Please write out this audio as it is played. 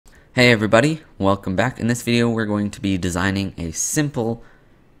Hey everybody, welcome back. In this video we're going to be designing a simple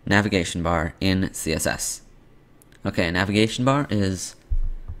navigation bar in CSS. Okay, a navigation bar is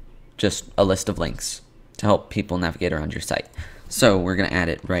just a list of links to help people navigate around your site. So we're going to add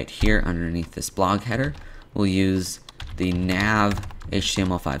it right here underneath this blog header. We'll use the nav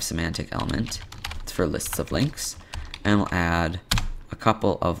HTML5 semantic element. It's for lists of links. And we'll add a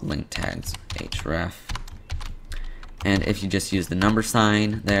couple of link tags, href. And if you just use the number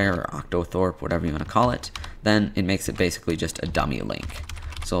sign there, or octothorpe, whatever you want to call it, then it makes it basically just a dummy link.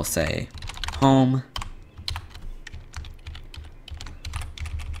 So we'll say home,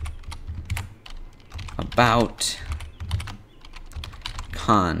 about,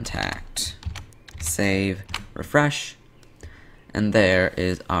 contact, save, refresh, and there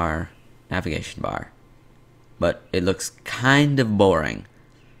is our navigation bar. But it looks kind of boring,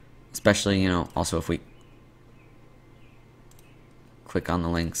 especially, also if we click on the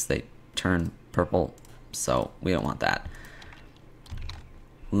links, they turn purple, so we don't want that.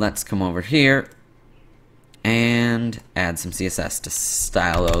 Let's come over here and add some CSS to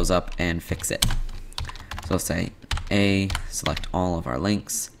style those up and fix it. So we'll say select all of our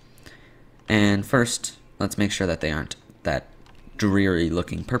links, and first let's make sure that they aren't that dreary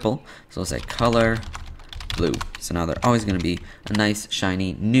looking purple. So we'll say color blue. So now they're always going to be a nice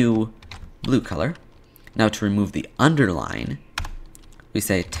shiny new blue color. Now to remove the underline, we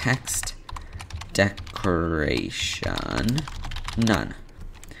say text decoration none.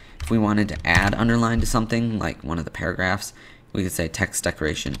 If we wanted to add underline to something like one of the paragraphs, we could say text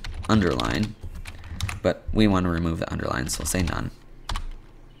decoration underline, but we want to remove the underline, so we'll say none.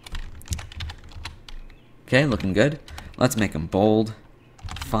 Okay, looking good. Let's make them bold,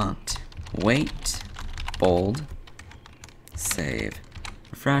 font, weight, bold, save,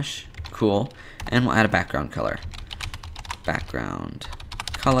 refresh, cool, and we'll add a background color. Background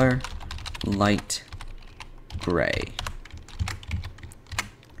color, light gray.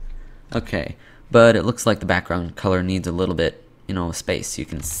 Okay, but it looks like the background color needs a little bit, of space so you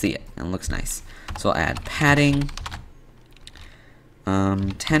can see it, and it looks nice. So I'll add padding,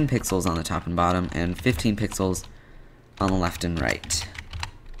 10 pixels on the top and bottom, and 15 pixels on the left and right.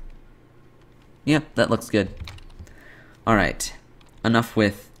 Yep, that looks good. Alright, enough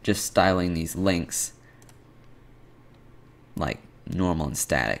with just styling these links like normal and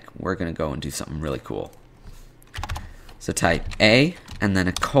static. We're going to go and do something really cool. So type A and then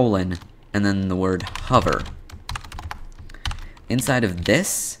a colon and then the word hover. Inside of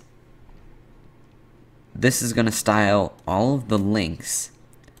this is going to style all of the links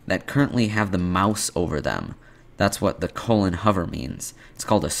that currently have the mouse over them. That's what the colon hover means. It's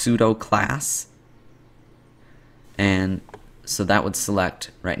called a pseudo class. And so that would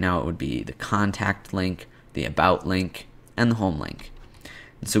select, right now it would be the contact link, the about link, and the home link.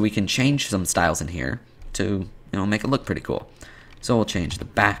 And so we can change some styles in here to make it look pretty cool. So we'll change the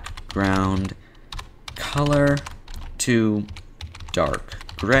background color to dark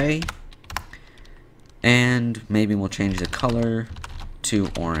gray, and maybe we'll change the color to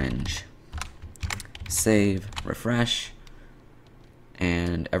orange. Save, refresh,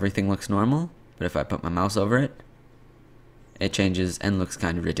 and everything looks normal, but if I put my mouse over it, it changes and looks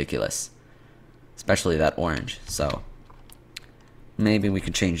kind of ridiculous, especially that orange. So maybe we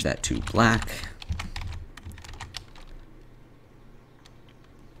could change that to black.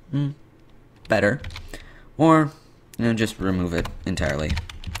 Better. Or, just remove it entirely.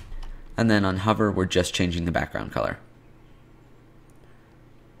 And then on hover, we're just changing the background color.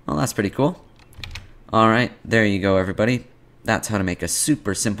 Well, that's pretty cool. Alright, there you go, everybody. That's how to make a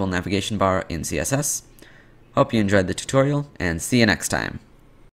super simple navigation bar in CSS. Hope you enjoyed the tutorial, and see you next time.